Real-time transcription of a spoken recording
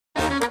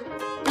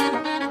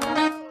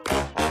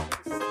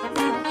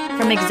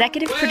From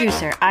executive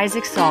producer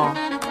Isaac Saul,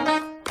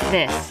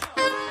 this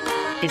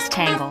is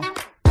Tangle.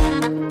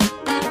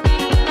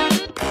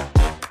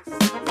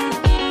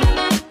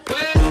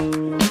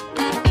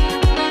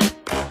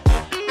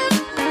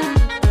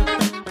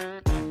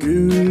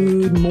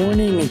 Good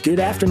morning,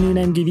 good afternoon,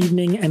 and good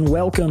evening, and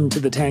welcome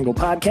to the Tangle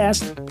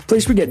Podcast, a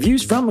place we get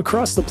views from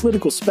across the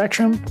political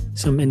spectrum,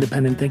 some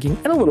independent thinking,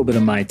 and a little bit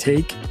of my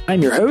take.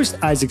 I'm your host,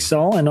 Isaac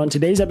Saul, and on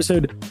today's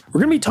episode, we're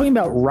going to be talking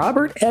about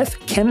Robert F.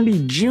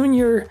 Kennedy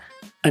Jr.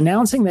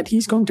 announcing that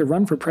he's going to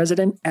run for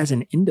president as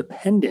an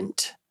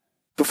independent.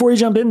 Before we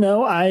jump in,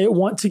 though, I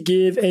want to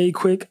give a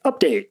quick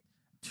update.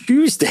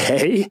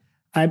 Tuesday,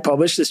 I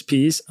published this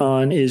piece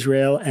on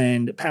Israel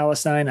and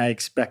Palestine. I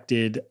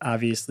expected,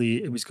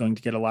 obviously, it was going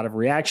to get a lot of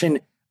reaction.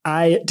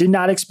 I did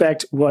not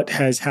expect what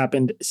has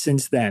happened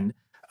since then.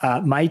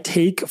 My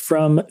take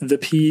from the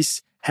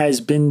piece has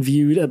been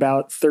viewed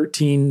about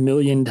 13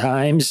 million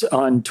times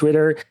on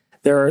Twitter.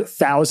 There are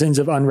thousands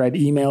of unread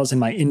emails in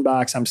my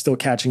inbox. I'm still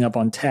catching up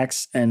on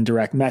texts and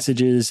direct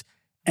messages.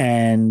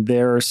 And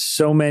there are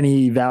so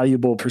many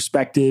valuable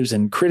perspectives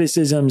and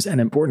criticisms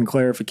and important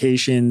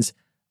clarifications.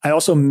 I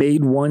also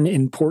made one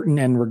important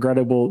and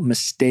regrettable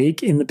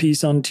mistake in the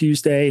piece on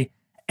Tuesday.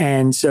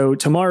 And so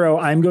tomorrow,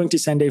 I'm going to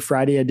send a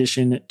Friday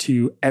edition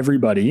to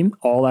everybody,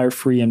 all our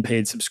free and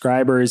paid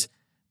subscribers,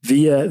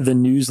 via the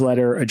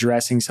newsletter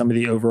addressing some of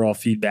the overall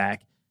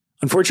feedback.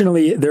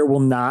 Unfortunately, there will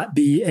not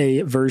be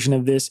a version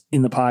of this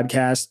in the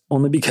podcast,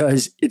 only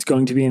because it's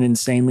going to be an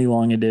insanely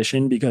long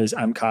edition because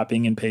I'm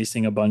copying and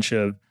pasting a bunch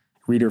of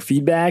reader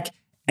feedback,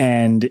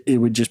 and it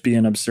would just be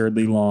an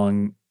absurdly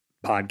long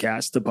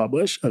podcast to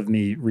publish of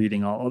me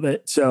reading all of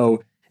it.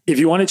 So if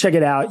you want to check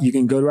it out, you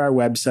can go to our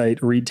website,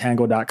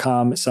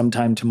 readtangle.com,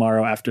 sometime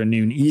tomorrow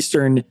afternoon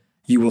Eastern.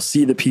 You will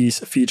see the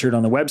piece featured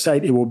on the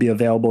website. It will be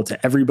available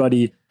to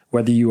everybody,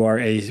 whether you are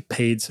a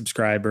paid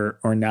subscriber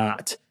or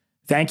not.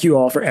 Thank you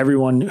all for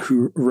everyone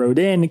who wrote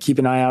in. Keep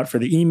an eye out for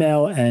the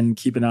email and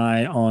keep an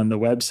eye on the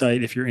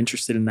website if you're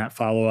interested in that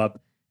follow-up.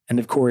 And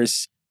of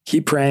course,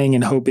 keep praying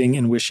and hoping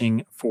and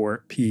wishing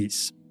for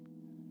peace.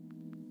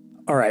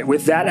 All right,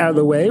 with that out of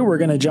the way, we're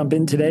going to jump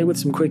in today with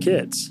some quick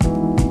hits.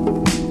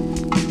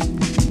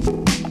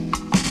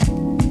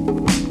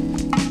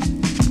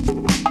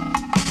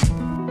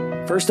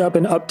 First up,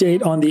 an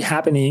update on the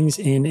happenings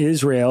in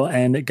Israel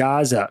and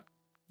Gaza.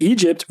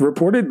 Egypt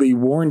reportedly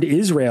warned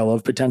Israel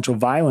of potential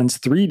violence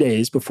 3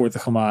 days before the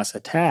Hamas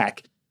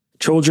attack.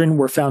 Children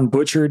were found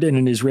butchered in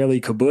an Israeli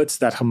kibbutz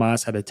that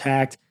Hamas had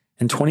attacked,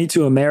 and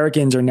 22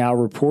 Americans are now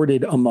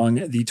reported among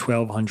the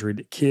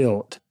 1,200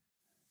 killed.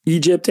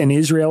 Egypt and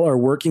Israel are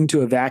working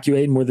to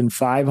evacuate more than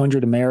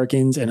 500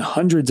 Americans and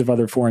hundreds of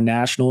other foreign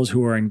nationals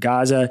who are in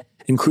Gaza,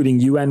 including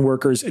UN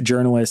workers,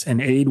 journalists,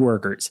 and aid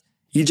workers.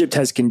 Egypt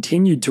has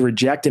continued to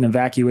reject an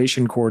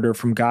evacuation corridor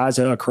from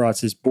Gaza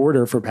across its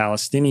border for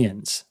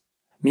Palestinians.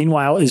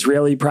 Meanwhile,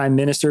 Israeli Prime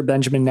Minister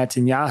Benjamin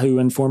Netanyahu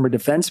and former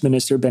Defense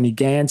Minister Benny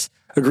Gantz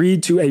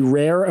agreed to a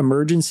rare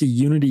emergency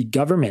unity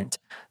government.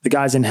 The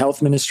Gazan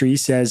Health Ministry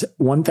says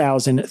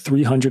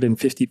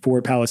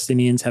 1,354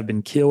 Palestinians have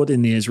been killed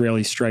in the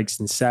Israeli strikes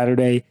since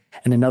Saturday,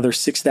 and another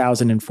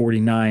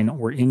 6,049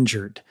 were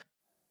injured.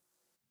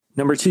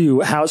 Number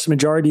 2, House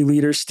Majority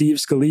Leader Steve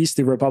Scalise,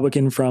 the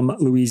Republican from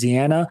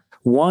Louisiana,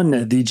 won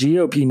the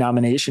GOP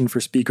nomination for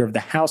Speaker of the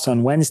House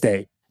on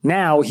Wednesday.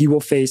 Now he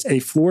will face a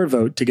floor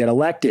vote to get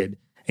elected.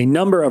 A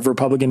number of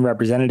Republican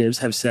representatives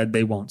have said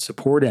they won't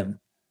support him.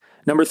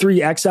 Number 3,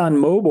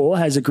 ExxonMobil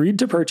has agreed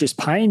to purchase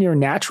Pioneer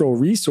Natural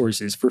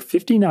Resources for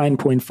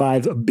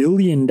 $59.5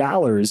 billion,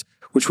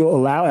 which will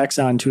allow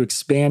Exxon to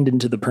expand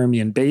into the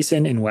Permian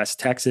Basin in West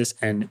Texas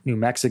and New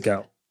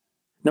Mexico.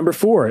 Number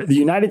 4, the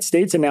United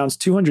States announced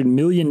 $200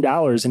 million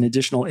in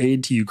additional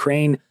aid to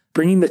Ukraine,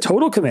 bringing the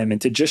total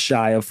commitment to just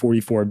shy of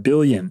 $44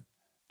 billion.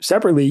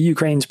 Separately,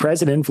 Ukraine's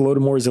President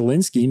Volodymyr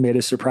Zelensky made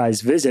a surprise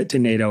visit to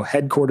NATO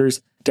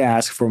headquarters to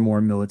ask for more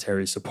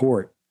military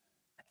support.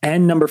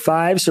 And number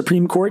 5,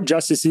 Supreme Court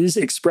justices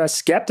expressed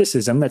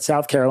skepticism that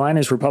South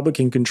Carolina's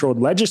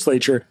Republican-controlled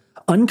legislature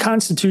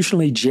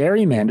unconstitutionally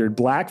gerrymandered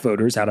black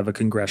voters out of a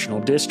congressional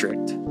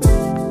district.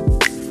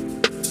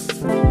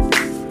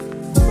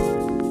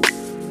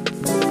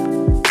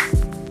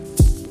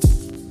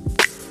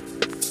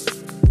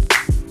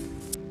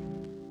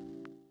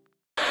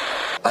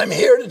 I'm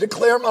here to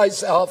declare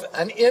myself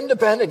an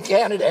independent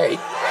candidate.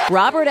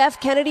 Robert F.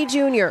 Kennedy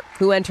Jr.,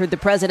 who entered the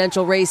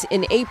presidential race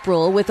in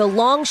April with a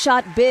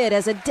long-shot bid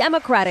as a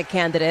Democratic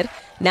candidate,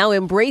 now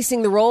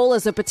embracing the role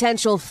as a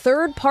potential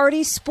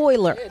third-party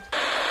spoiler.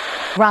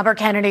 Robert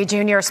Kennedy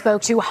Jr.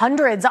 spoke to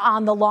hundreds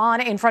on the lawn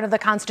in front of the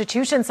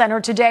Constitution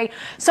Center today,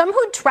 some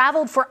who'd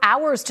traveled for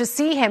hours to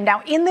see him.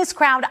 Now, in this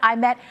crowd, I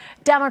met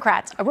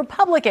Democrats, a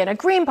Republican, a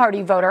Green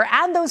Party voter,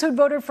 and those who'd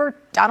voted for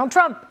Donald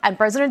Trump and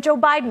President Joe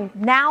Biden,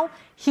 now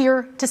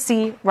here to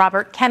see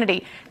Robert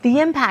Kennedy.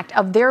 The impact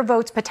of their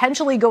votes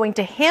potentially going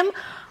to him,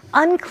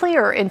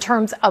 unclear in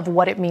terms of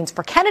what it means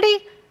for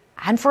Kennedy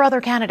and for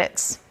other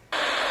candidates.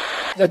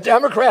 The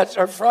Democrats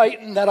are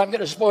frightened that I'm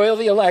going to spoil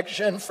the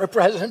election for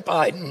President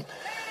Biden.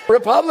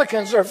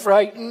 Republicans are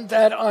frightened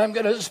that I'm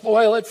going to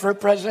spoil it for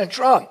President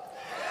Trump.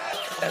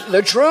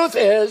 The truth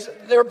is,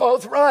 they're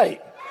both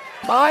right.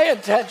 My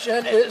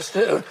intention is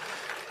to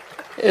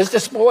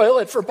spoil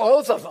it for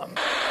both of them.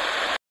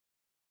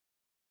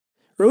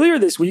 Earlier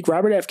this week,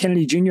 Robert F.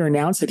 Kennedy Jr.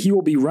 announced that he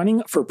will be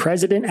running for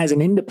president as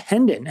an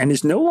independent and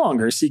is no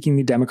longer seeking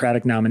the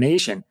Democratic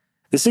nomination.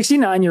 The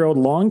 69-year-old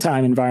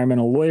longtime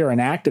environmental lawyer and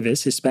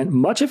activist has spent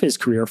much of his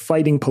career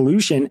fighting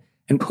pollution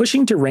and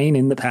pushing to rein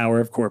in the power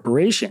of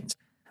corporations.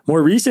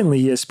 More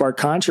recently, he has sparked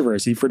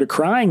controversy for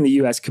decrying the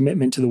U.S.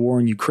 commitment to the war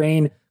in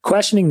Ukraine,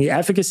 questioning the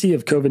efficacy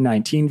of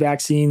COVID-19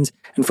 vaccines,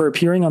 and for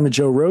appearing on the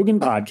Joe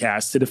Rogan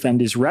podcast to defend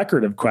his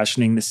record of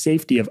questioning the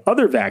safety of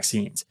other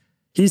vaccines.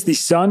 He's the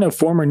son of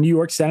former New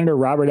York Senator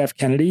Robert F.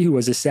 Kennedy, who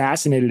was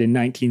assassinated in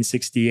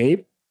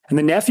 1968, and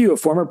the nephew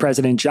of former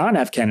President John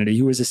F. Kennedy,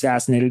 who was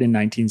assassinated in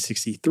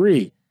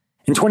 1963.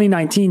 In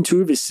 2019,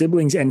 two of his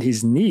siblings and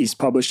his niece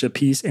published a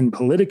piece in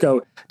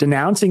Politico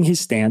denouncing his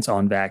stance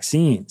on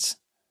vaccines.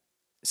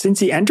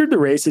 Since he entered the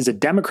race as a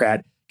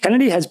Democrat,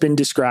 Kennedy has been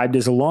described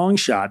as a long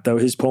shot, though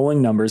his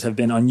polling numbers have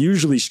been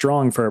unusually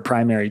strong for a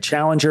primary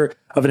challenger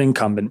of an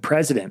incumbent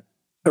president.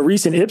 A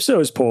recent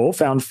Ipsos poll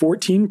found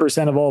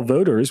 14% of all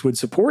voters would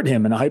support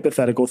him in a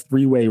hypothetical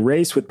three-way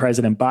race with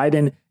President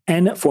Biden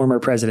and former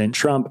President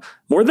Trump,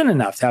 more than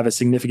enough to have a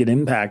significant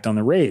impact on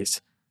the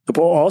race. The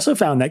poll also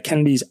found that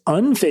Kennedy's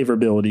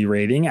unfavorability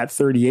rating at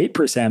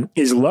 38%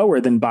 is lower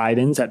than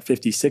Biden's at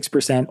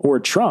 56% or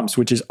Trump's,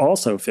 which is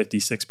also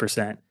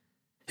 56%.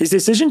 His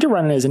decision to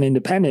run as an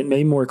independent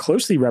may more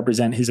closely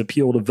represent his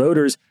appeal to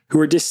voters who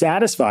are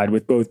dissatisfied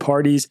with both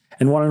parties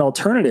and want an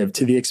alternative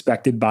to the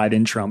expected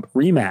Biden-Trump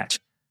rematch.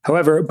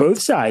 However, both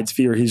sides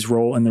fear his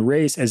role in the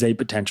race as a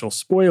potential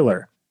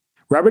spoiler.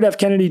 Robert F.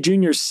 Kennedy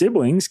Jr.'s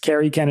siblings,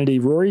 Kerry Kennedy,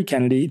 Rory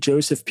Kennedy,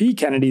 Joseph P.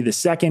 Kennedy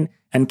II,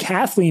 and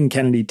Kathleen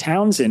Kennedy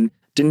Townsend,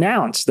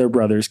 denounced their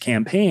brother's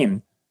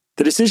campaign.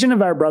 The decision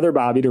of our brother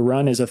Bobby to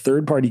run as a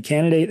third-party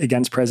candidate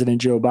against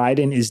President Joe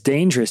Biden is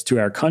dangerous to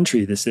our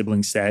country, the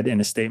siblings said in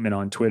a statement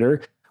on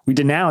Twitter. We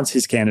denounce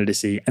his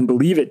candidacy and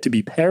believe it to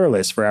be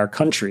perilous for our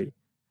country.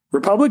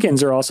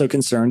 Republicans are also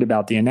concerned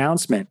about the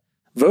announcement.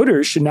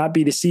 Voters should not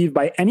be deceived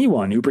by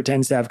anyone who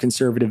pretends to have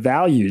conservative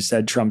values,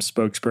 said Trump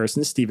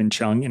spokesperson Stephen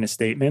Chung in a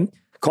statement,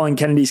 calling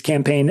Kennedy's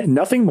campaign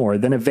nothing more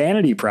than a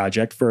vanity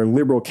project for a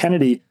liberal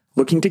Kennedy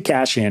looking to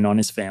cash in on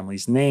his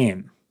family's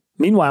name.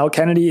 Meanwhile,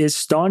 Kennedy is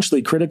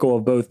staunchly critical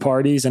of both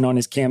parties, and on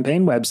his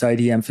campaign website,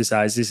 he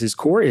emphasizes his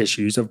core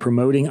issues of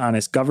promoting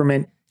honest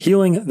government,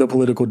 healing the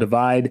political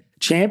divide,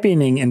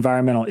 championing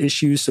environmental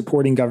issues,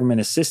 supporting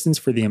government assistance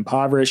for the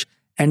impoverished,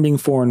 ending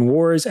foreign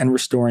wars, and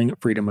restoring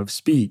freedom of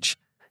speech.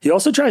 He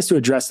also tries to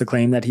address the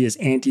claim that he is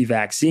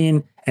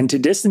anti-vaccine and to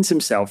distance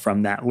himself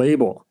from that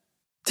label.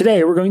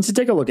 Today, we're going to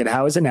take a look at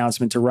how his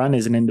announcement to run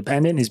as an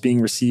independent is being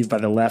received by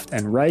the left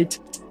and right,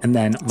 and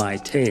then my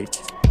take.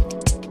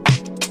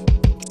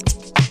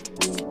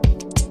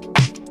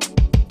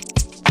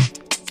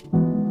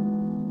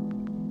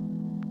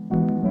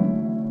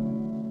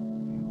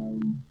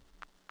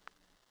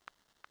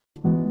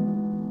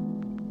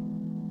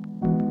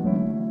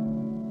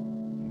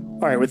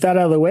 All right, with that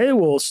out of the way,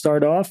 we'll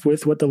start off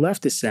with what the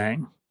left is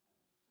saying.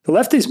 The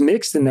left is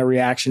mixed in their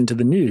reaction to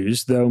the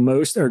news, though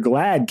most are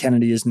glad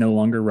Kennedy is no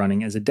longer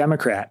running as a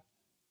Democrat.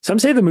 Some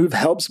say the move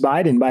helps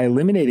Biden by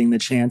eliminating the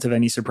chance of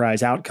any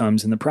surprise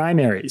outcomes in the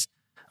primaries.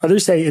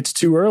 Others say it's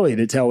too early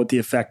to tell what the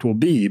effect will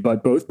be,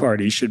 but both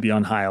parties should be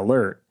on high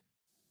alert.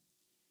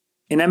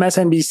 In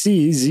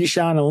MSNBC,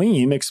 Zishan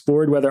Aleem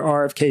explored whether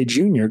RFK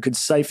Jr. could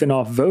siphon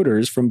off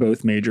voters from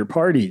both major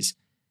parties.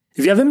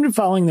 If you haven't been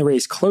following the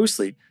race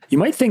closely, you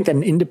might think that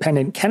an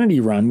independent Kennedy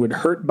run would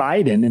hurt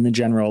Biden in the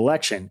general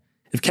election.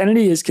 If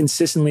Kennedy is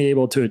consistently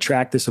able to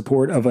attract the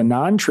support of a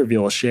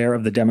non-trivial share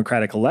of the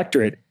Democratic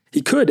electorate,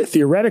 he could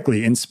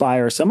theoretically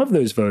inspire some of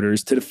those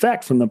voters to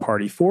defect from the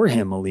party for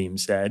him, Aleem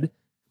said.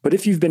 But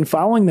if you've been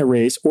following the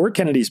race or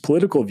Kennedy's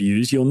political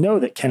views, you'll know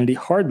that Kennedy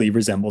hardly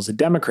resembles a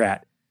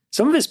Democrat.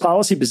 Some of his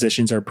policy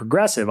positions are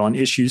progressive on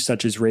issues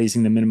such as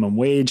raising the minimum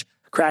wage,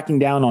 cracking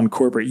down on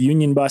corporate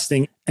union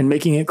busting, and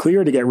making it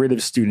clear to get rid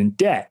of student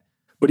debt.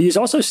 But he is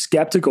also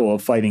skeptical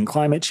of fighting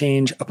climate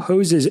change,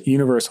 opposes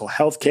universal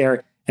health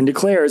care, and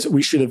declares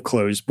we should have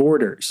closed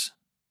borders.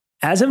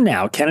 As of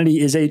now, Kennedy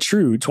is a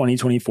true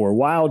 2024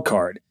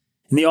 wildcard.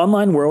 In the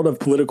online world of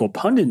political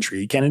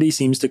punditry, Kennedy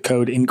seems to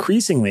code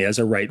increasingly as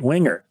a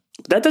right-winger.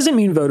 But that doesn't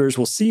mean voters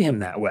will see him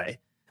that way.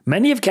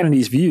 Many of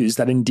Kennedy's views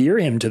that endear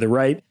him to the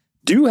right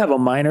do have a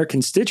minor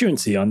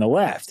constituency on the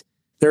left.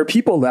 There are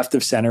people left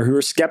of center who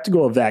are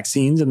skeptical of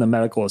vaccines and the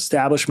medical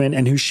establishment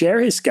and who share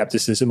his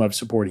skepticism of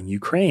supporting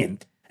Ukraine.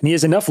 And he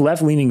has enough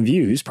left-leaning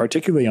views,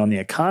 particularly on the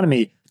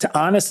economy, to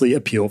honestly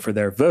appeal for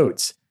their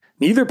votes.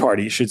 Neither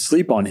party should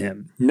sleep on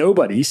him.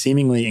 Nobody,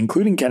 seemingly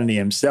including Kennedy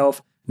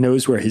himself,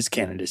 knows where his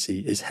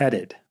candidacy is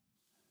headed.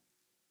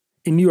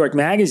 In New York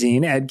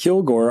Magazine, Ed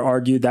Kilgore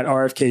argued that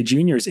RFK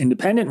Jr.'s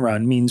independent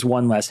run means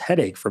one less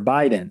headache for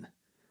Biden.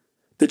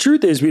 The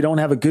truth is we don't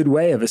have a good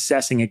way of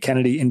assessing a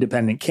Kennedy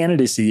independent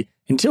candidacy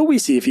until we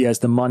see if he has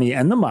the money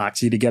and the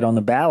moxie to get on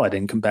the ballot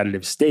in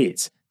competitive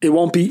states. It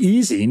won't be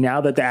easy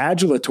now that the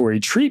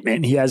adulatory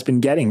treatment he has been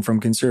getting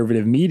from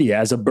conservative media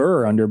as a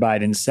burr under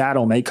Biden's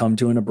saddle may come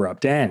to an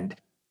abrupt end.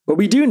 But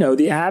we do know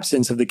the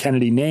absence of the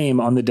Kennedy name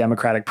on the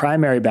Democratic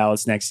primary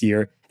ballots next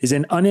year is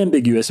an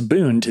unambiguous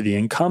boon to the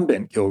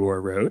incumbent, Kilgore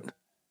wrote.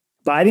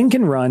 Biden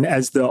can run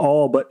as the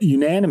all but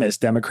unanimous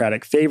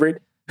Democratic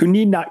favorite who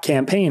need not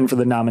campaign for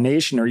the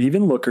nomination or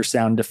even look or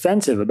sound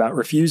defensive about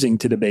refusing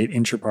to debate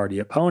intra-party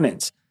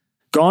opponents.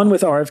 Gone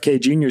with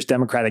RFK Jr.'s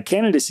Democratic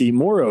candidacy,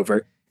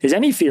 moreover, is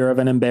any fear of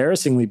an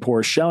embarrassingly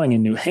poor showing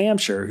in New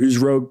Hampshire, whose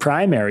rogue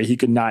primary he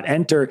could not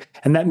enter,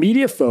 and that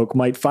media folk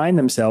might find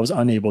themselves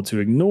unable to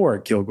ignore,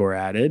 Kilgore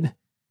added.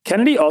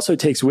 Kennedy also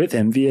takes with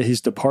him, via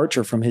his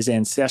departure from his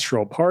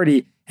ancestral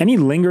party, any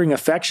lingering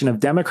affection of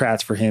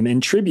Democrats for him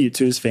in tribute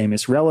to his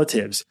famous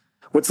relatives.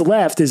 What's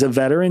left is a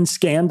veteran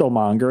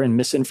scandalmonger and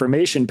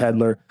misinformation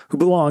peddler who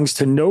belongs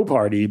to no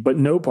party, but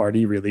no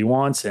party really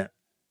wants him.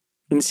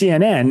 In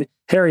CNN,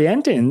 Harry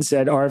Enton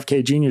said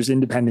RFK Jr.'s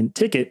independent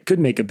ticket could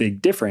make a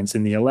big difference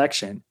in the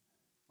election.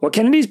 While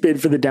Kennedy's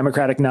bid for the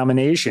Democratic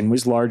nomination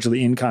was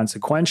largely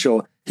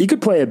inconsequential, he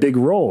could play a big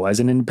role as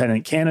an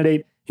independent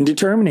candidate in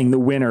determining the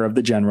winner of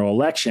the general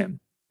election.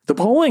 The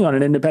polling on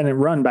an independent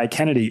run by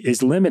Kennedy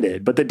is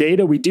limited, but the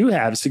data we do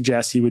have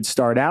suggests he would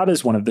start out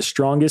as one of the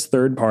strongest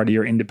third-party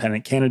or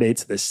independent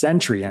candidates of the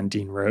century,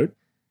 Enton wrote.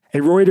 A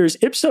Reuters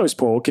Ipsos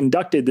poll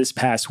conducted this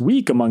past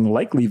week among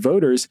likely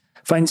voters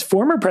finds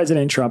former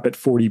President Trump at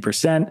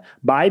 40%,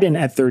 Biden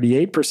at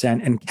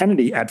 38%, and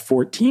Kennedy at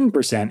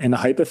 14% in a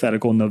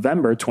hypothetical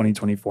November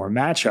 2024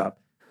 matchup.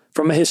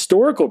 From a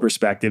historical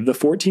perspective, the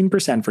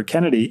 14% for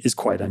Kennedy is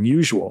quite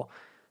unusual.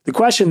 The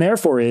question,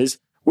 therefore, is,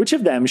 which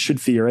of them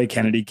should fear a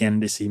Kennedy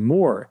candidacy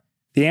more?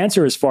 The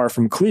answer is far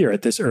from clear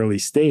at this early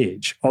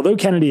stage. Although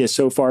Kennedy has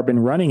so far been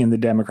running in the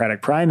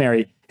Democratic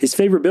primary, his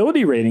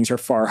favorability ratings are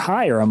far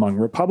higher among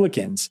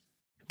Republicans.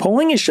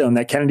 Polling has shown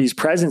that Kennedy's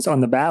presence on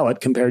the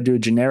ballot compared to a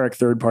generic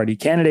third-party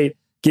candidate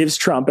gives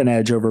Trump an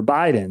edge over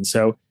Biden,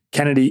 so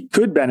Kennedy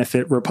could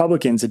benefit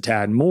Republicans a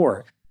tad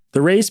more.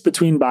 The race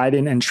between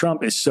Biden and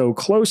Trump is so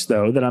close,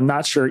 though, that I'm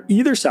not sure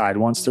either side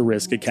wants to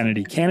risk a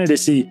Kennedy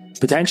candidacy,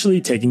 potentially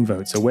taking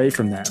votes away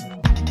from them.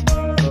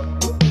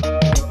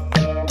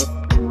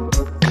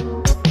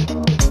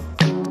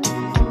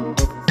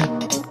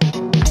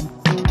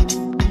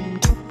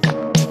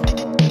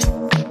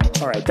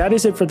 That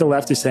is it for the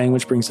left is saying,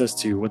 which brings us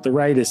to what the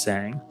right is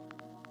saying.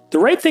 The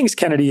right thinks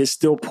Kennedy is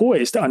still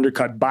poised to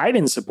undercut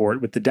Biden's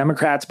support with the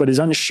Democrats, but is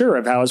unsure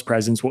of how his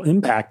presence will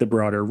impact the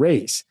broader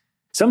race.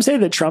 Some say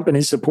that Trump and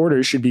his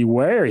supporters should be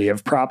wary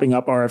of propping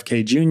up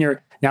RFK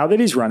Jr. now that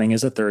he's running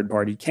as a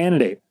third-party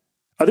candidate.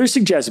 Others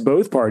suggest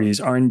both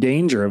parties are in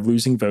danger of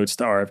losing votes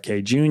to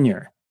RFK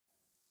Jr.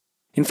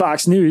 In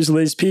Fox News,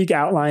 Liz Peek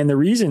outlined the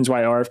reasons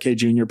why RFK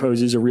Jr.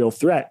 poses a real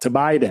threat to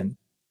Biden.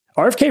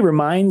 RFK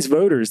reminds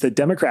voters that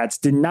Democrats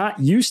did not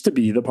used to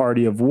be the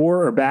party of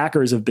war or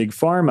backers of big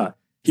pharma.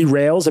 He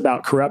rails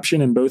about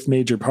corruption in both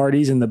major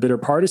parties and the bitter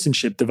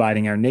partisanship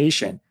dividing our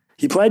nation.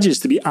 He pledges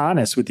to be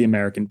honest with the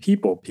American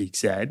people, Peek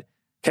said.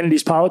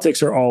 Kennedy's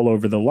politics are all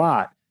over the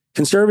lot.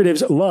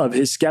 Conservatives love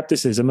his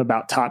skepticism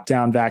about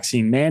top-down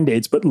vaccine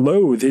mandates, but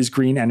loathe his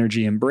green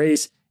energy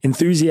embrace,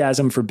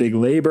 enthusiasm for big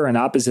labor, and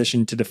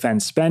opposition to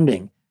defense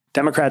spending.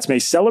 Democrats may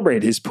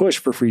celebrate his push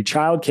for free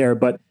childcare,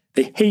 but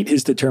they hate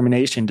his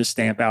determination to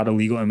stamp out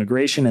illegal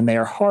immigration, and they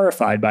are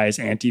horrified by his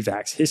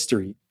anti-vax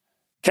history.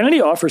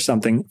 Kennedy offers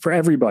something for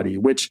everybody,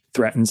 which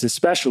threatens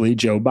especially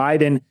Joe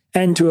Biden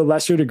and, to a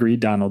lesser degree,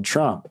 Donald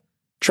Trump.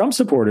 Trump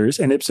supporters,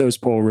 an Ipsos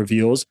poll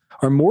reveals,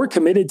 are more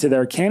committed to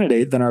their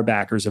candidate than are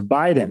backers of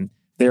Biden.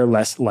 They are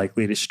less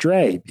likely to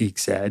stray, Peek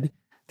said.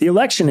 The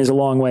election is a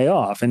long way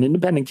off, and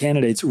independent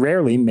candidates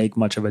rarely make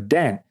much of a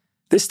dent.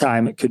 This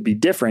time, it could be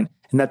different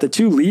in that the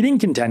two leading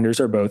contenders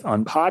are both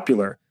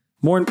unpopular.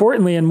 More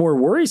importantly and more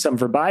worrisome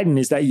for Biden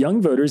is that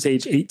young voters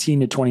aged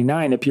 18 to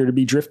 29 appear to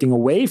be drifting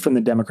away from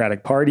the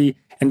Democratic Party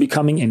and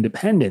becoming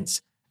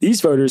independents. These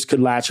voters could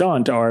latch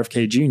on to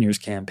RFK Jr.'s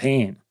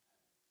campaign.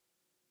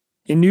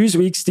 In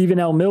Newsweek, Stephen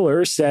L.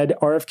 Miller said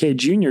RFK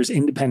Jr.'s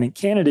independent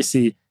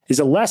candidacy is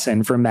a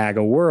lesson for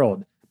MAGA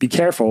world. Be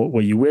careful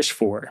what you wish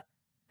for.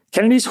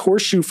 Kennedy's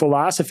horseshoe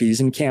philosophies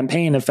and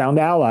campaign have found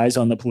allies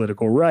on the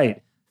political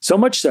right, so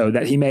much so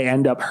that he may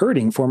end up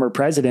hurting former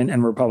president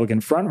and Republican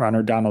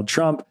frontrunner Donald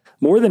Trump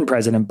more than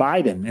President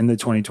Biden in the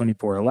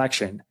 2024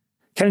 election.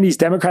 Kennedy's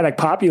Democratic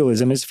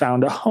populism has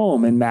found a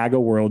home in MAGA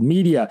world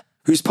media,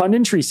 whose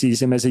punditry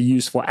sees him as a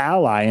useful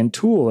ally and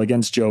tool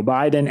against Joe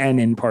Biden and,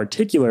 in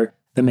particular,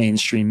 the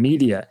mainstream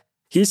media.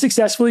 He has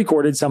successfully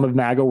courted some of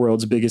MAGA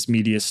world's biggest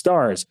media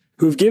stars,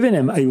 who have given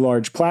him a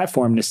large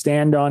platform to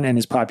stand on, and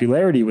his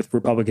popularity with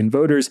Republican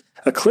voters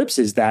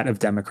eclipses that of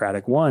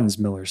Democratic ones,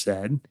 Miller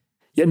said.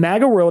 Yet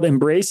MAGA world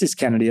embraces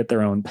Kennedy at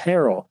their own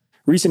peril.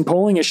 Recent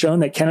polling has shown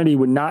that Kennedy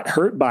would not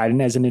hurt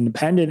Biden as an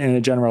independent in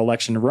a general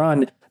election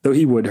run, though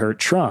he would hurt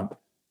Trump.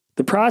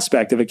 The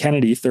prospect of a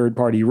Kennedy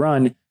third-party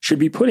run should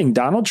be putting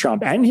Donald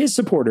Trump and his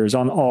supporters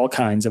on all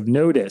kinds of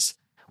notice.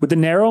 With the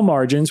narrow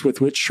margins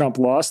with which Trump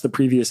lost the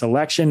previous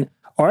election,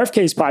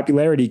 RFK's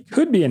popularity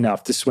could be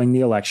enough to swing the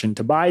election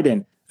to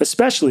Biden,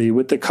 especially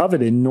with the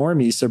coveted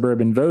normie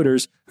suburban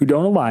voters who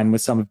don't align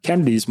with some of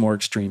Kennedy's more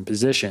extreme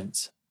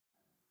positions.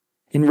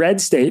 In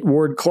Red State,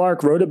 Ward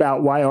Clark wrote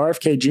about why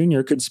RFK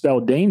Jr. could spell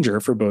danger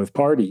for both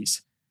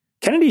parties.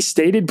 Kennedy's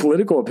stated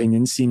political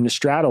opinions seem to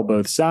straddle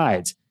both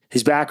sides.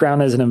 His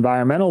background as an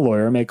environmental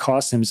lawyer may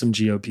cost him some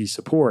GOP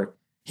support.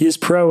 He is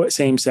pro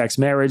same-sex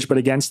marriage, but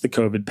against the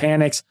COVID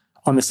panics.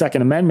 On the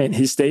Second Amendment,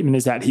 his statement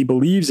is that he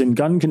believes in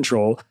gun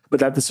control,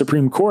 but that the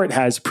Supreme Court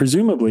has,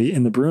 presumably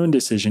in the Bruin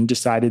decision,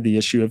 decided the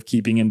issue of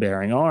keeping and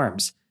bearing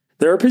arms.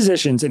 There are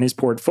positions in his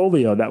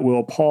portfolio that will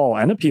appall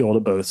and appeal to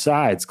both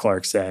sides,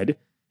 Clark said.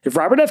 If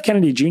Robert F.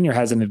 Kennedy Jr.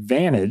 has an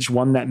advantage,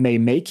 one that may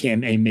make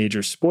him a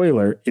major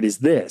spoiler, it is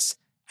this.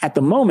 At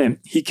the moment,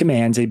 he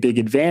commands a big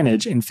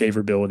advantage in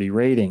favorability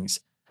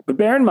ratings. But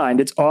bear in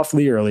mind, it's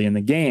awfully early in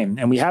the game,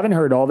 and we haven't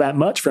heard all that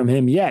much from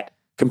him yet,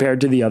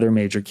 compared to the other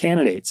major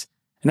candidates.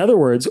 In other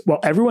words, while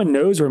everyone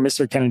knows where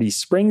Mr. Kennedy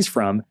springs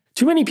from,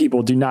 too many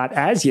people do not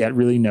as yet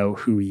really know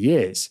who he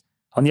is.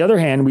 On the other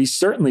hand, we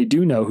certainly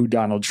do know who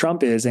Donald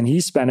Trump is, and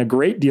he's spent a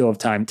great deal of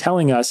time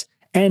telling us,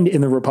 and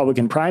in the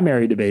Republican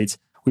primary debates,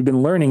 we've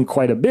been learning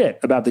quite a bit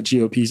about the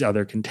GOP's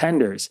other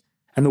contenders.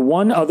 And the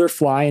one other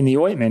fly in the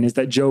ointment is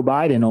that Joe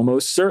Biden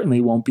almost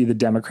certainly won't be the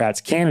Democrats'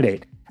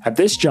 candidate. At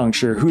this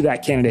juncture, who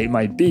that candidate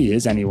might be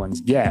is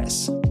anyone's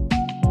guess.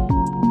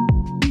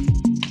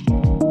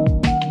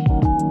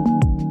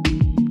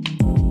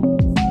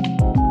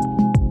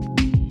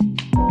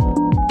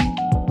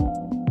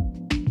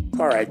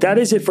 All right, that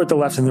is it for what the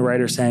left and the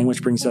right are saying,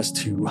 which brings us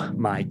to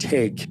my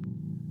take.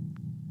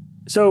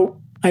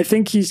 So I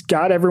think he's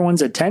got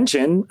everyone's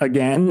attention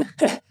again.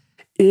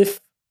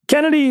 If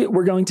Kennedy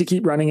were going to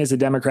keep running as a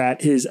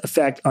Democrat, his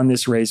effect on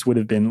this race would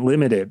have been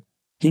limited.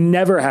 He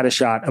never had a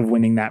shot of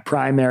winning that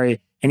primary,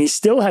 and he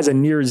still has a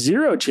near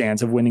zero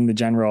chance of winning the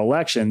general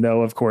election,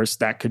 though, of course,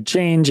 that could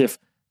change if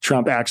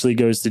Trump actually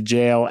goes to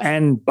jail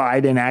and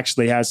Biden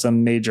actually has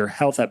some major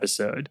health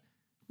episode.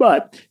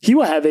 But he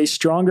will have a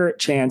stronger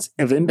chance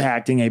of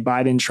impacting a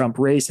Biden-Trump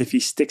race if he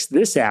sticks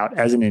this out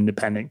as an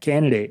independent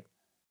candidate.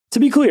 To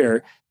be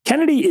clear,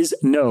 Kennedy is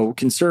no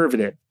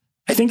conservative.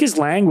 I think his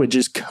language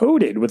is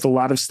coated with a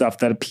lot of stuff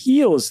that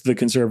appeals to the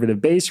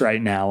conservative base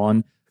right now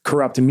on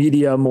corrupt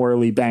media,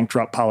 morally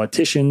bankrupt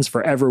politicians,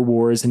 forever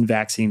wars, and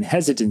vaccine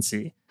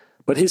hesitancy.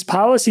 But his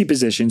policy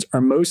positions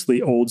are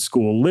mostly old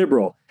school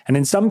liberal, and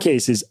in some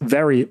cases,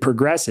 very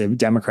progressive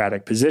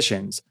Democratic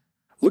positions.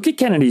 Look at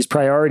Kennedy's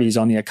priorities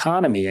on the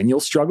economy, and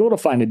you'll struggle to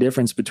find a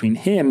difference between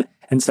him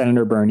and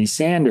Senator Bernie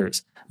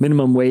Sanders.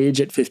 Minimum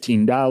wage at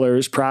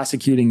 $15,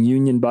 prosecuting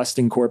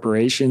union-busting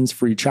corporations,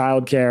 free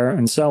childcare,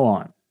 and so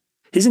on.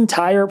 His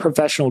entire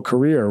professional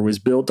career was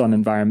built on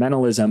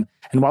environmentalism,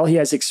 and while he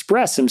has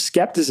expressed some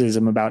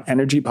skepticism about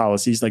energy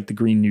policies like the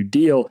Green New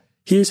Deal,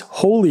 he is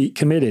wholly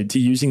committed to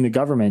using the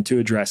government to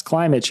address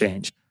climate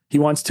change. He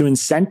wants to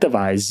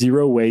incentivize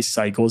zero-waste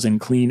cycles and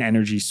clean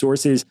energy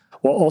sources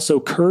while also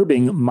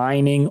curbing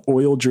mining,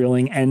 oil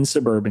drilling, and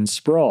suburban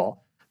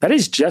sprawl. That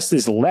is just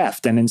as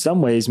left, and in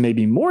some ways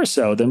maybe more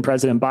so than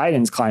President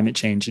Biden's climate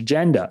change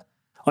agenda.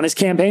 On his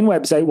campaign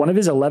website, one of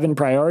his 11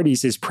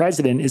 priorities as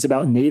president is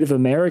about Native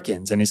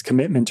Americans and his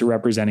commitment to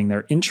representing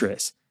their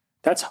interests.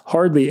 That's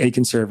hardly a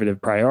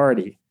conservative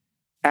priority.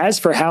 As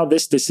for how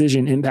this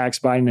decision impacts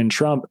Biden and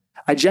Trump,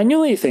 I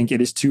genuinely think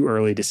it is too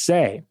early to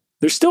say.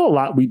 There's still a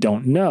lot we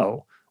don't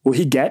know. Will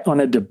he get on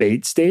a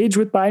debate stage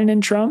with Biden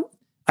and Trump?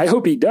 I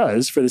hope he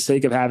does, for the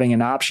sake of having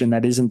an option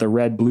that isn't the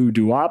red-blue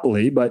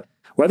duopoly, but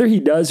whether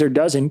he does or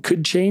doesn't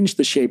could change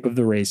the shape of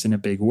the race in a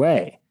big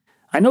way.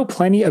 I know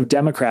plenty of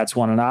Democrats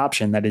want an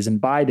option that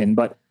isn't Biden,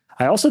 but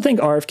I also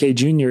think RFK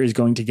Jr. is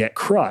going to get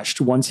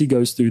crushed once he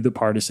goes through the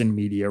partisan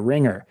media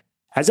ringer.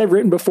 As I've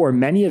written before,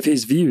 many of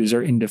his views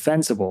are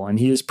indefensible, and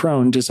he is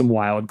prone to some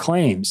wild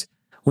claims.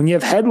 When you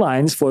have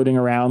headlines floating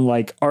around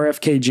like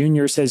RFK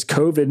Jr. says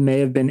COVID may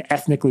have been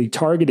ethnically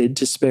targeted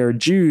to spare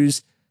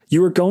Jews,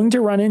 you are going to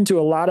run into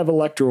a lot of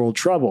electoral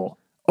trouble.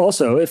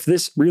 Also, if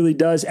this really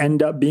does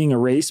end up being a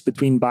race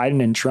between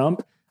Biden and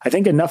Trump, I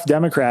think enough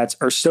Democrats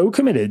are so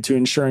committed to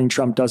ensuring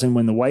Trump doesn't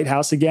win the White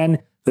House again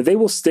that they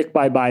will stick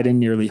by Biden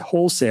nearly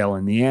wholesale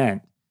in the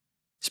end.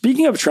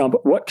 Speaking of Trump,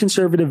 what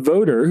conservative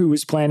voter who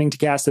was planning to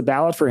cast a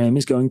ballot for him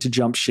is going to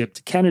jump ship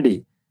to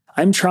Kennedy?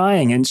 I'm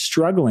trying and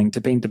struggling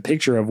to paint a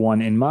picture of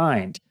one in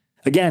mind.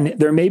 Again,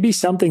 there may be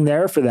something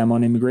there for them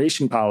on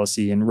immigration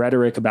policy and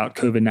rhetoric about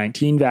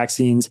COVID-19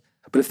 vaccines,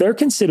 but if they're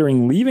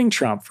considering leaving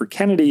Trump for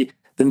Kennedy,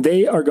 then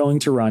they are going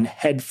to run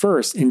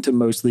headfirst into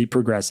mostly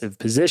progressive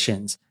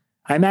positions.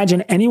 I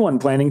imagine anyone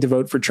planning to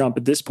vote for Trump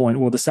at this point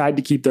will decide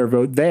to keep their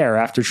vote there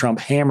after Trump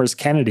hammers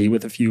Kennedy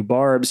with a few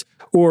barbs,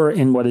 or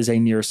in what is a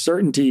near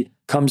certainty,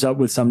 comes up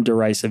with some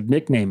derisive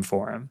nickname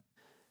for him.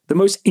 The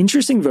most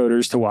interesting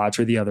voters to watch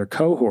are the other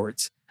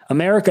cohorts.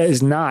 America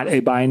is not a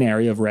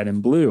binary of red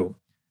and blue.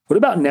 What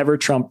about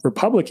never-Trump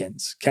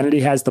Republicans?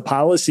 Kennedy has the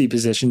policy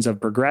positions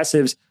of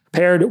progressives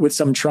paired with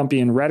some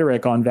Trumpian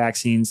rhetoric on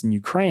vaccines in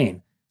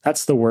Ukraine.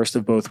 That's the worst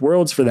of both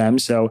worlds for them,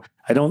 so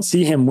I don't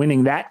see him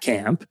winning that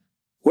camp.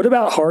 What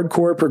about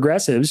hardcore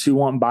progressives who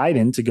want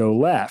Biden to go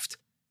left?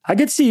 I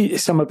could see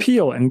some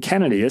appeal in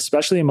Kennedy,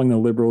 especially among the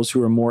liberals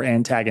who are more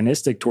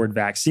antagonistic toward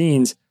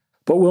vaccines,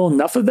 but will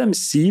enough of them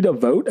cede a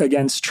vote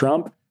against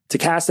Trump to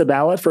cast a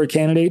ballot for a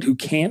candidate who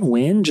can't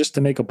win just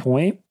to make a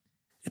point?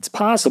 It's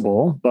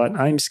possible, but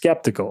I'm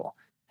skeptical.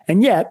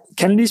 And yet,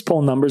 Kennedy's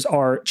poll numbers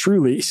are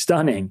truly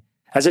stunning.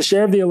 As a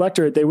share of the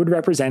electorate, they would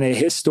represent a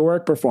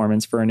historic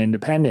performance for an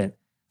independent.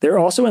 They're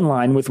also in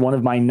line with one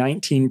of my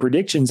 19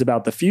 predictions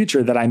about the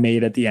future that I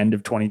made at the end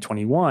of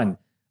 2021.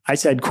 I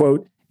said,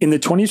 quote, in the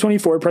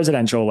 2024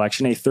 presidential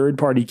election, a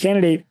third-party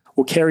candidate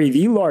will carry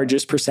the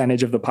largest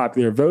percentage of the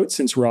popular vote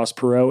since Ross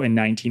Perot in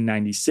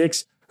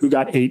 1996, who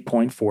got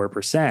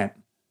 8.4%.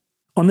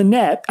 On the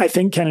net, I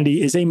think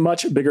Kennedy is a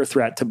much bigger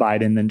threat to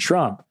Biden than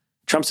Trump.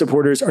 Trump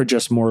supporters are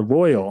just more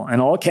loyal,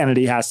 and all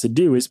Kennedy has to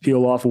do is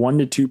peel off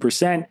 1% to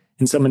 2%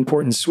 in some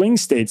important swing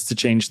states to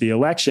change the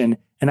election,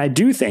 and I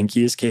do think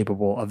he is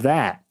capable of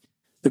that.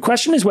 The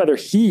question is whether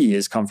he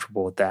is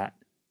comfortable with that.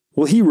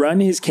 Will he run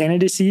his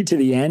candidacy to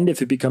the end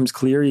if it becomes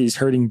clear he's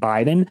hurting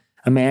Biden,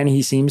 a man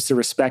he seems to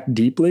respect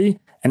deeply,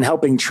 and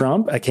helping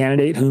Trump, a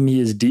candidate whom he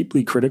is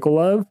deeply critical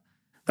of?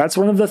 That's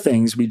one of the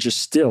things we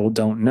just still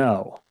don't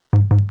know.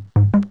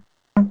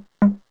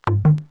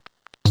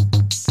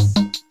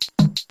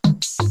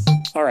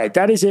 All right,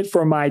 that is it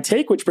for my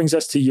take, which brings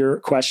us to your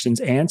questions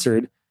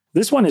answered.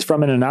 This one is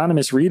from an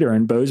anonymous reader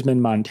in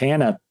Bozeman,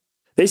 Montana.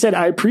 They said,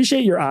 I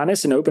appreciate your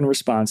honest and open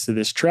response to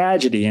this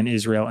tragedy in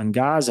Israel and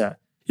Gaza.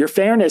 Your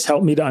fairness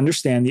helped me to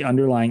understand the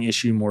underlying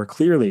issue more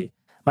clearly.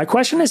 My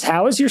question is,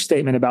 how is your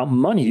statement about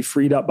money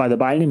freed up by the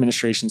Biden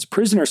administration's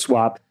prisoner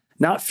swap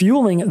not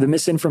fueling the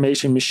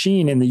misinformation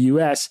machine in the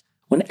U.S.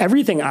 when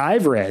everything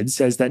I've read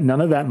says that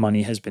none of that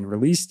money has been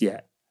released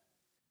yet?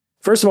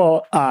 First of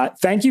all,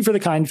 thank you for the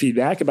kind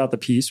feedback about the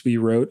piece we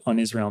wrote on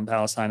Israel and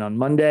Palestine on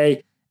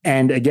Monday.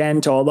 And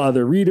again, to all the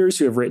other readers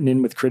who have written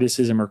in with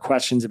criticism or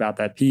questions about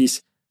that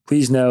piece,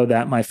 please know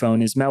that my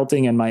phone is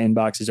melting and my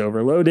inbox is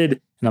overloaded,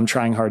 and I'm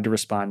trying hard to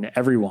respond to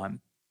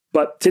everyone.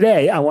 But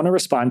today, I want to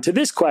respond to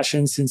this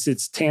question since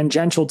it's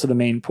tangential to the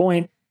main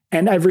point,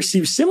 and I've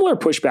received similar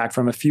pushback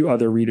from a few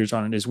other readers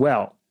on it as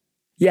well.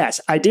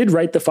 Yes, I did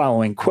write the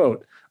following,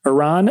 quote,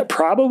 Iran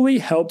probably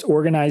helped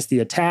organize the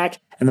attack,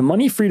 and the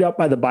money freed up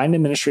by the Biden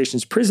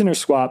administration's prisoner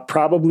swap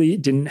probably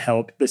didn't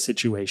help the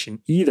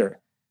situation either.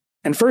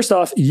 And first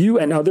off, you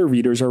and other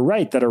readers are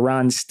right that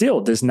Iran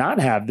still does not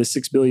have the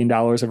 $6 billion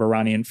of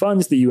Iranian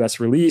funds the U.S.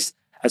 released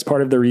as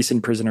part of the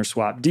recent prisoner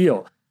swap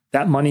deal.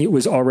 That money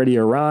was already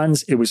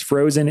Iran's, it was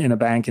frozen in a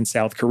bank in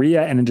South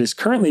Korea, and it is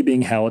currently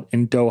being held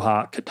in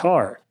Doha,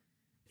 Qatar.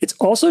 It's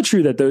also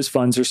true that those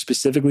funds are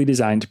specifically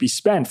designed to be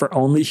spent for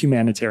only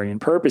humanitarian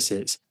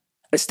purposes.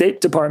 A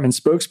State Department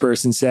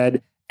spokesperson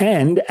said,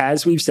 and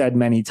as we've said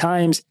many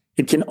times,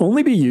 it can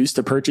only be used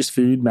to purchase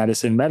food,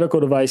 medicine, medical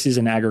devices,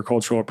 and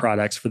agricultural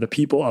products for the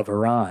people of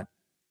Iran.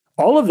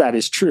 All of that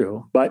is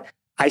true, but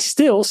I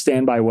still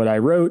stand by what I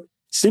wrote,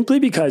 simply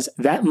because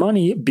that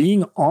money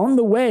being on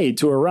the way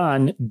to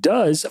Iran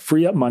does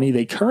free up money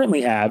they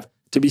currently have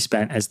to be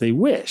spent as they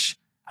wish.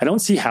 I don't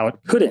see how it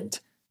couldn't.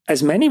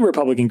 As many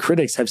Republican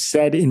critics have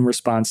said in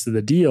response to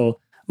the deal,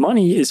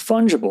 money is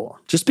fungible.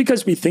 Just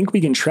because we think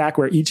we can track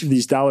where each of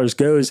these dollars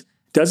goes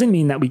doesn't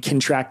mean that we can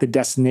track the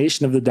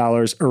destination of the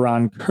dollars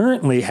Iran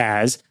currently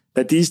has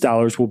that these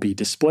dollars will be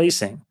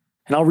displacing.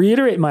 And I'll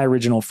reiterate my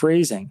original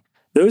phrasing.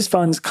 Those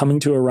funds coming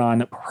to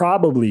Iran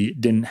probably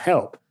didn't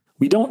help.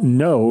 We don't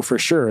know for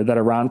sure that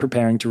Iran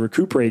preparing to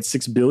recuperate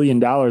 $6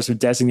 billion of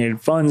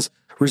designated funds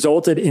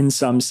resulted in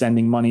some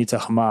sending money to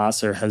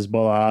Hamas or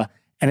Hezbollah,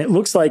 and it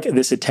looks like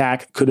this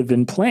attack could have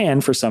been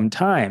planned for some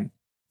time.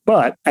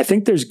 But I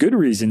think there's good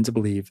reason to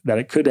believe that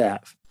it could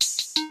have.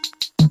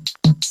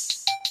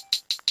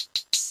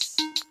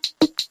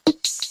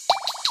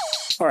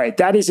 All right,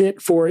 that is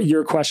it for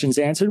your questions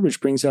answered,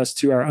 which brings us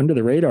to our under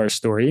the radar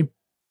story.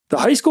 The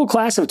high school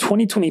class of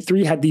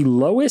 2023 had the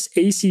lowest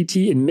ACT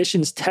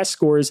admissions test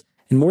scores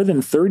in more than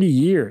 30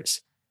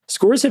 years.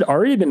 Scores had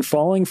already been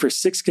falling for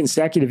 6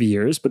 consecutive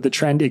years, but the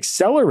trend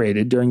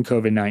accelerated during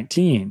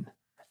COVID-19.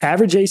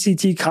 Average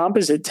ACT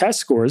composite test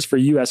scores for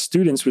U.S.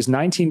 students was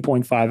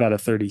 19.5 out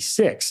of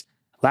 36.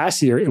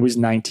 Last year, it was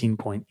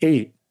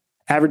 19.8.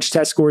 Average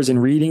test scores in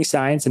reading,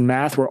 science, and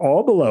math were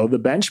all below the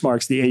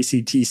benchmarks the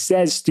ACT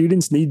says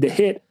students need to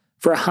hit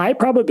for a high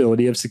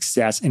probability of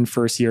success in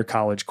first-year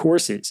college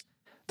courses.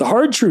 The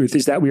hard truth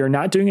is that we are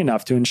not doing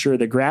enough to ensure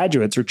that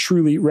graduates are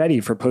truly ready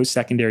for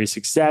post-secondary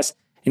success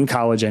in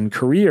college and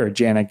career,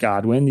 Janet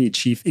Godwin, the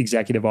chief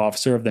executive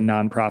officer of the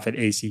nonprofit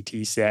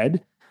ACT,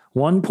 said.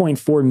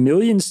 1.4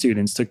 million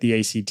students took the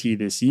ACT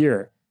this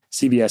year.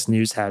 CBS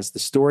News has the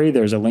story.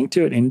 There's a link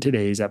to it in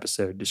today's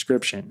episode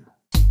description.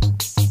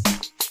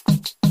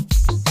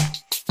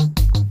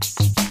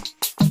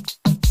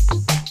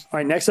 All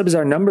right, next up is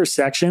our numbers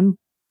section.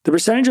 The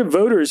percentage of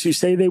voters who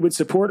say they would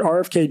support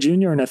RFK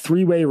Jr. in a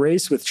three-way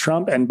race with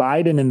Trump and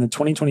Biden in the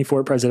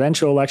 2024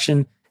 presidential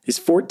election is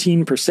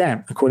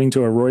 14%, according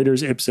to a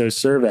Reuters Ipsos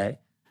survey.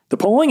 The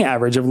polling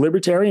average of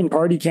Libertarian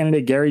Party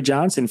candidate Gary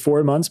Johnson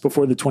 4 months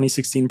before the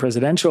 2016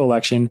 presidential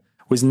election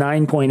was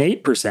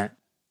 9.8%.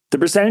 The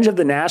percentage of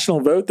the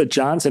national vote that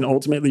Johnson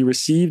ultimately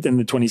received in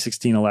the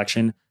 2016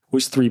 election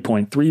was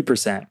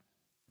 3.3%.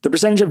 The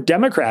percentage of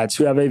Democrats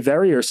who have a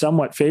very or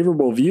somewhat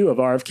favorable view of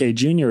RFK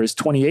Jr. is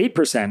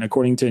 28%,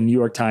 according to a New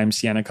York Times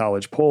Siena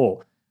College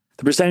poll.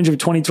 The percentage of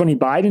 2020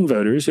 Biden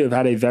voters who have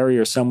had a very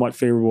or somewhat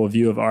favorable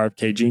view of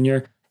RFK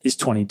Jr. is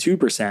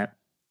 22%.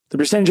 The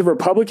percentage of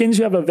Republicans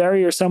who have a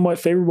very or somewhat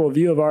favorable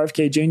view of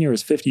RFK Jr.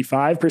 is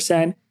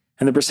 55%,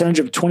 and the percentage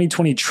of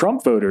 2020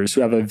 Trump voters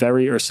who have a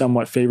very or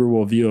somewhat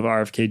favorable view of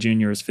RFK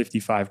Jr. is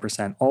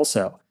 55%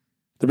 also.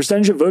 The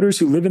percentage of voters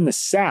who live in the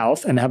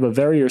South and have a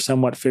very or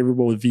somewhat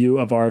favorable view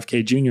of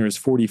RFK Jr. is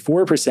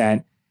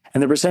 44%,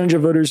 and the percentage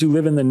of voters who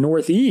live in the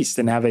Northeast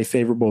and have a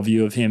favorable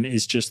view of him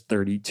is just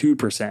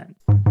 32%.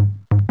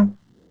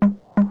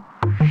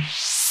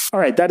 All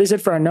right, that is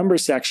it for our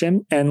numbers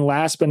section. And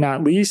last but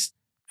not least,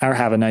 our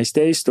Have a Nice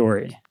Day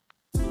story.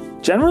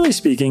 Generally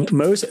speaking,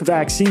 most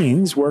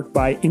vaccines work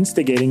by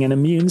instigating an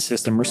immune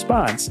system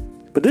response.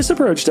 But this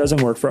approach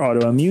doesn't work for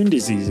autoimmune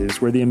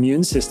diseases, where the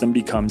immune system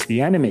becomes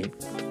the enemy.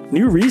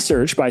 New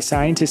research by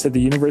scientists at the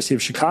University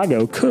of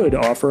Chicago could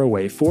offer a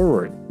way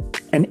forward.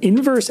 An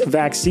inverse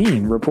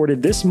vaccine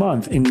reported this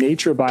month in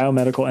Nature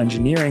Biomedical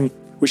Engineering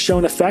was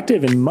shown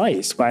effective in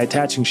mice by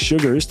attaching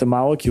sugars to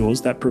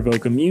molecules that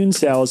provoke immune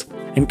cells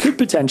and could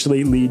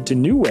potentially lead to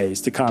new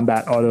ways to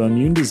combat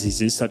autoimmune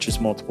diseases such as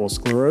multiple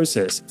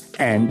sclerosis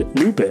and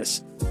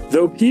lupus.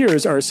 Though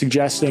peers are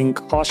suggesting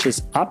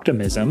cautious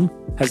optimism,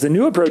 as the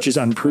new approach is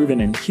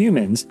unproven in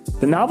humans,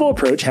 the novel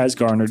approach has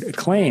garnered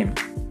acclaim.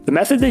 The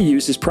method they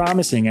use is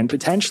promising and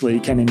potentially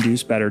can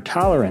induce better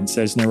tolerance,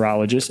 says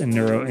neurologist and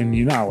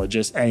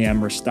neuroimmunologist A.M.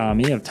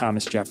 Rostami of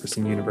Thomas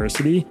Jefferson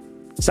University.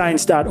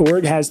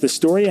 Science.org has the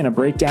story and a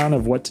breakdown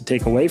of what to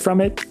take away from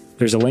it.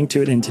 There's a link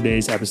to it in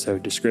today's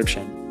episode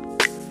description.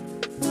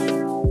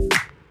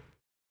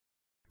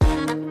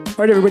 All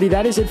right, everybody,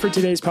 that is it for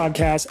today's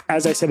podcast.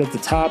 As I said at the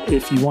top,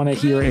 if you want to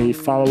hear a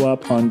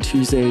follow-up on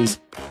Tuesday's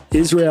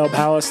Israel,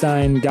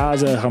 Palestine,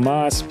 Gaza,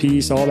 Hamas,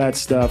 peace, all that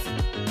stuff,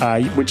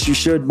 which you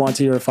should want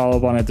to hear a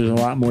follow-up on it. There's a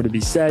lot more to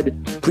be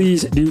said.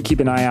 Please do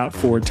keep an eye out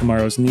for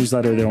tomorrow's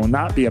newsletter. There will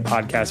not be a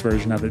podcast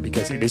version of it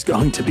because it is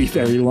going to be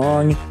very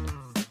long.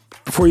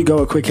 Before you go,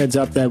 a quick heads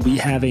up that we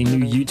have a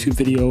new YouTube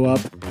video up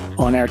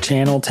on our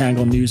channel,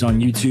 Tangle News on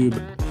YouTube,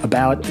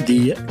 about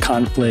the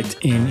conflict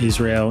in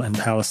Israel and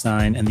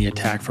Palestine and the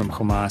attack from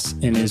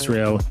Hamas in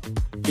Israel.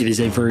 It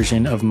is a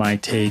version of my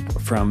take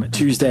from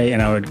Tuesday,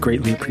 and I would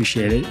greatly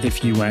appreciate it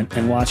if you went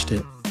and watched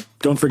it.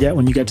 Don't forget,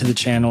 when you get to the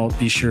channel,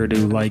 be sure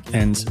to like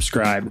and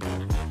subscribe.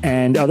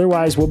 And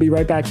otherwise, we'll be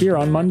right back here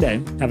on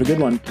Monday. Have a good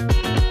one.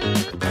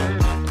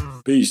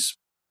 Peace.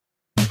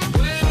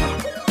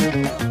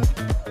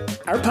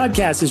 Our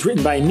podcast is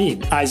written by me,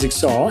 Isaac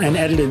Saul, and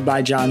edited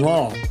by John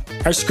Law.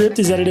 Our script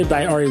is edited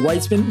by Ari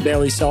Weitzman,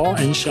 Bailey Saul,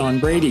 and Sean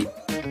Brady.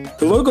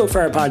 The logo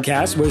for our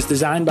podcast was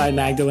designed by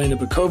Magdalena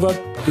Bakova,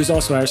 who's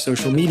also our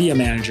social media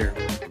manager.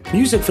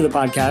 Music for the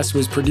podcast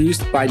was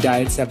produced by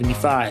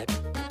Diet75.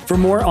 For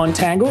more on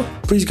Tangle,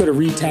 please go to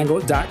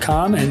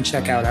readtangle.com and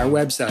check out our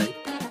website.